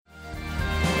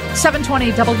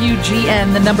720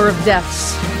 WGN, the number of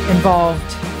deaths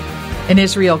involved in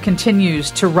Israel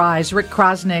continues to rise. Rick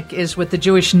Krosnick is with the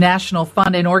Jewish National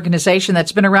Fund, an organization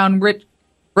that's been around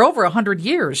for over 100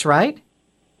 years, right?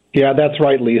 Yeah, that's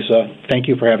right, Lisa. Thank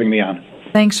you for having me on.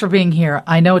 Thanks for being here.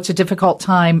 I know it's a difficult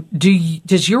time.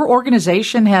 Does your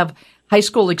organization have high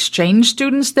school exchange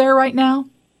students there right now?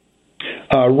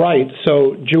 Right.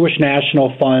 So Jewish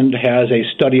National Fund has a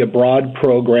study abroad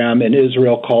program in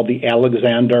Israel called the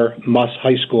Alexander-Muss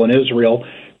High School in Israel.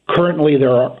 Currently,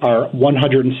 there are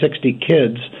 160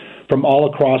 kids from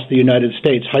all across the United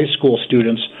States, high school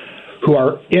students, who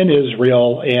are in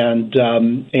Israel, and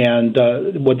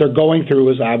what they're going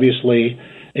through is obviously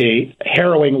a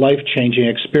harrowing, life-changing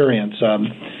experience.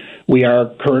 We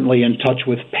are currently in touch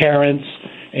with parents,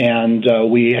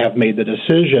 and we have made the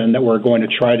decision that we're going to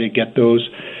try to get those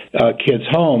kids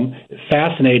home.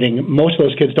 Fascinating. Most of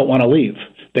those kids don't want to leave.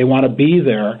 They want to be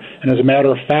there. And as a matter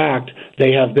of fact,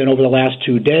 they have been, over the last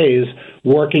 2 days,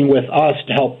 working with us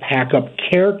to help pack up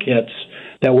care kits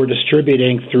that we're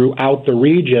distributing throughout the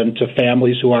region to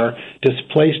families who are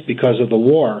displaced because of the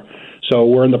war. So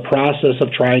we're in the process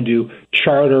of trying to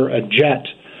charter a jet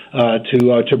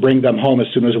to bring them home as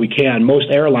soon as we can. Most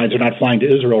airlines are not flying to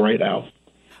Israel right now.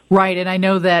 Right, and I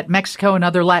know that Mexico and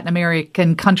other Latin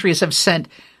American countries have sent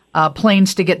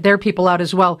planes to get their people out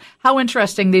as well. How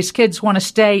interesting. These kids want to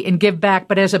stay and give back,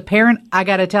 but as a parent, I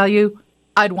got to tell you,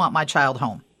 I'd want my child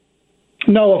home.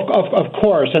 No, of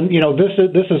course, and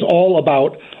this is all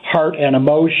about heart and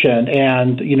emotion,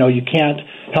 and you can't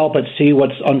help but see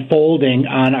what's unfolding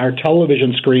on our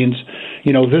television screens.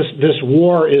 This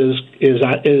war is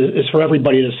for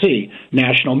everybody to see.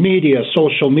 National media,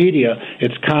 social media,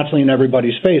 it's constantly in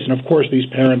everybody's face, and of course these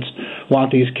parents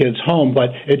want these kids home. But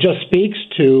it just speaks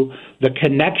to the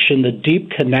connection, the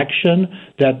deep connection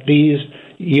that these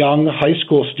young high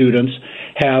school students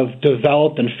have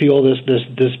developed and feel this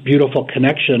beautiful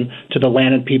connection to the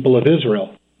land and people of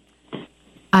Israel.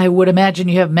 I would imagine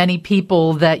you have many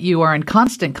people that you are in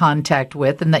constant contact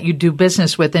with and that you do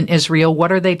business with in Israel.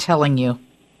 What are they telling you?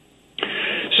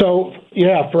 So,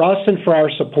 for us and for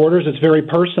our supporters, it's very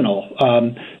personal.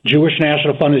 Jewish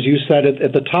National Fund, as you said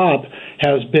at the top,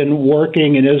 has been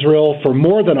working in Israel for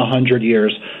more than 100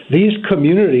 years. These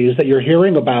communities that you're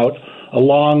hearing about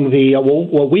along the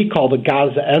what we call the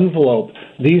Gaza envelope,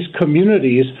 these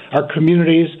communities are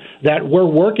communities that we're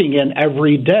working in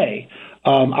every day.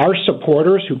 Our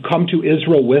supporters who come to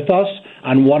Israel with us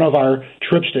on one of our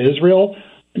trips to Israel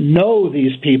know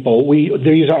these people.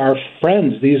 These are our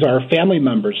friends. These are our family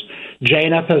members.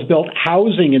 JNF has built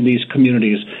housing in these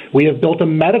communities. We have built a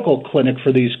medical clinic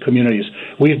for these communities.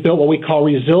 We've built what we call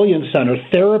resilience center,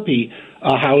 therapy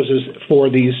houses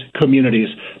for these communities,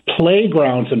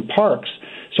 playgrounds and parks.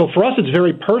 So for us, it's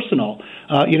very personal.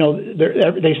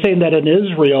 They say that in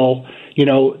Israel,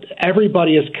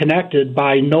 everybody is connected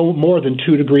by no more than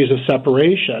 2 degrees of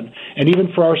separation. And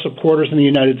even for our supporters in the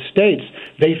United States,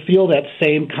 they feel that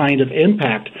same kind of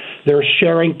impact. They're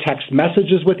sharing text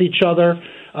messages with each other.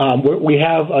 We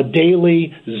have a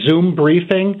daily Zoom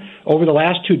briefing. Over the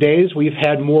last 2 days, we've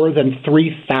had more than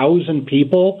 3,000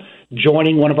 people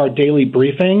joining one of our daily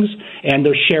briefings, and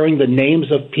they're sharing the names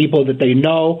of people that they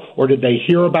know or did they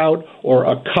hear about, or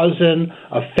a cousin,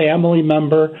 a family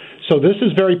member. So this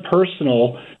is very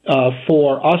personal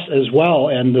for us as well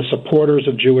and the supporters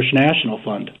of Jewish National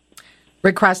Fund.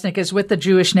 Rick Krosnick is with the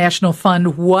Jewish National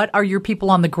Fund. What are your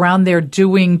people on the ground there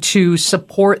doing to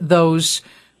support those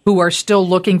who are still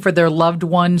looking for their loved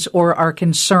ones or are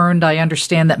concerned? I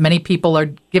understand that many people are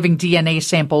giving DNA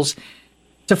samples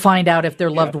to find out if their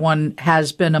loved one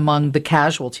has been among the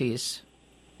casualties.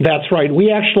 That's right.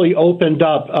 We actually opened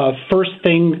up first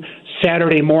thing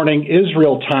Saturday morning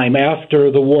Israel time after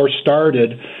the war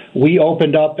started. We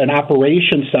opened up an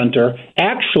operations center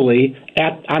actually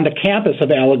on the campus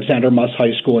of Alexander-Muss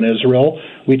High School in Israel.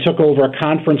 We took over a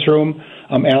conference room.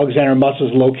 Alexander-Muss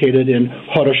is located in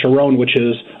Hod HaSharon, which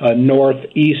is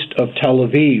northeast of Tel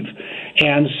Aviv.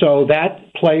 And so that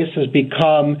place has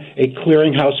become a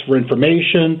clearinghouse for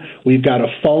information. We've got a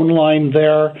phone line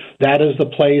there. That is the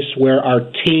place where our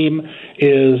team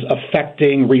is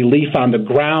effecting relief on the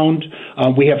ground.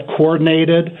 We have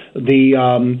coordinated the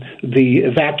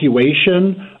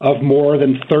evacuation of more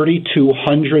than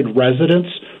 3,200 residents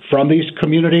from these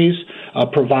communities,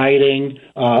 providing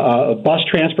bus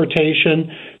transportation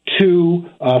to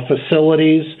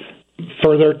facilities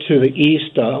further to the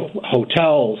east,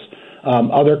 hotels,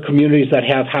 other communities that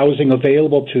have housing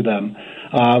available to them.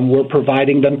 We're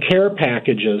providing them care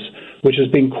packages, which is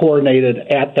being coordinated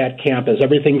at that campus,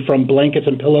 everything from blankets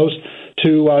and pillows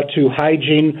to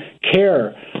hygiene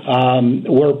care.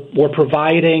 We're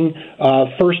providing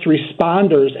first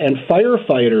responders and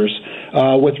firefighters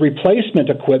with replacement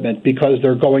equipment because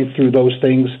they're going through those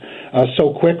things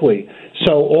so quickly.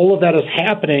 So all of that is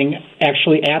happening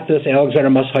actually at this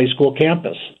Alexander Muss High School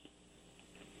campus.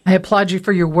 I applaud you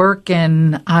for your work,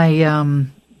 and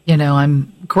I'm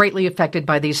greatly affected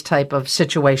by these type of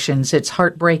situations. It's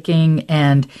heartbreaking,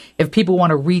 and if people want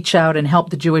to reach out and help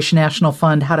the Jewish National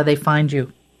Fund, how do they find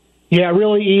you? Yeah,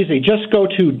 really easy. Just go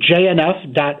to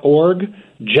jnf.org,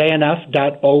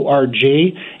 jnf.org,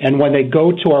 and when they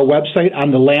go to our website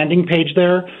on the landing page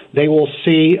there, they will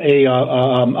see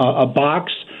a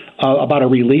box about a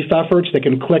relief efforts. They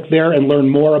can click there and learn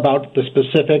more about the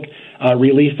specific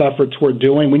relief efforts we're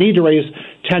doing. We need to raise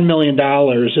 $10 million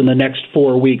in the next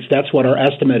 4 weeks. That's what our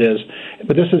estimate is.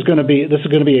 But this is going to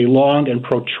be a long and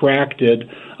protracted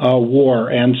war.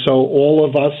 And so all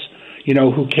of us,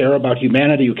 who care about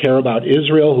humanity, who care about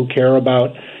Israel, who care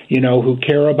about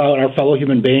our fellow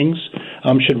human beings,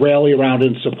 should rally around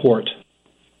and support.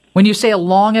 When you say a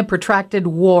long and protracted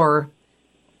war,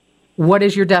 what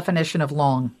is your definition of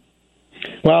long?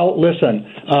 Well, listen,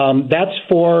 that's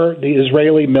for the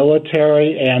Israeli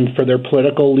military and for their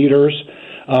political leaders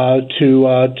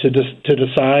to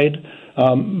decide.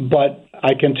 But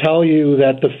I can tell you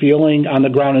that the feeling on the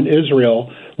ground in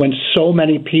Israel, when so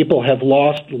many people have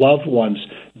lost loved ones,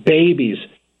 babies,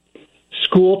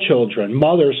 school children,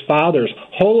 mothers, fathers,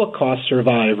 Holocaust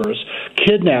survivors,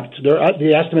 kidnapped.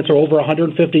 The estimates are over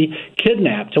 150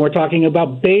 kidnapped, and we're talking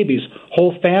about babies,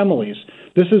 whole families.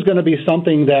 This is going to be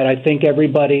something that I think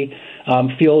everybody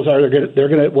feels we're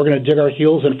going to dig our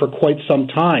heels in for quite some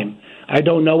time. I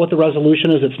don't know what the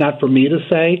resolution is. It's not for me to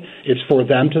say. It's for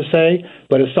them to say.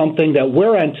 But it's something that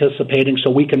we're anticipating so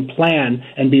we can plan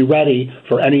and be ready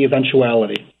for any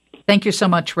eventuality. Thank you so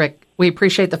much, Rick. We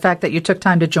appreciate the fact that you took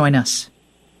time to join us.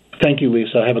 Thank you,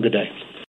 Lisa. Have a good day.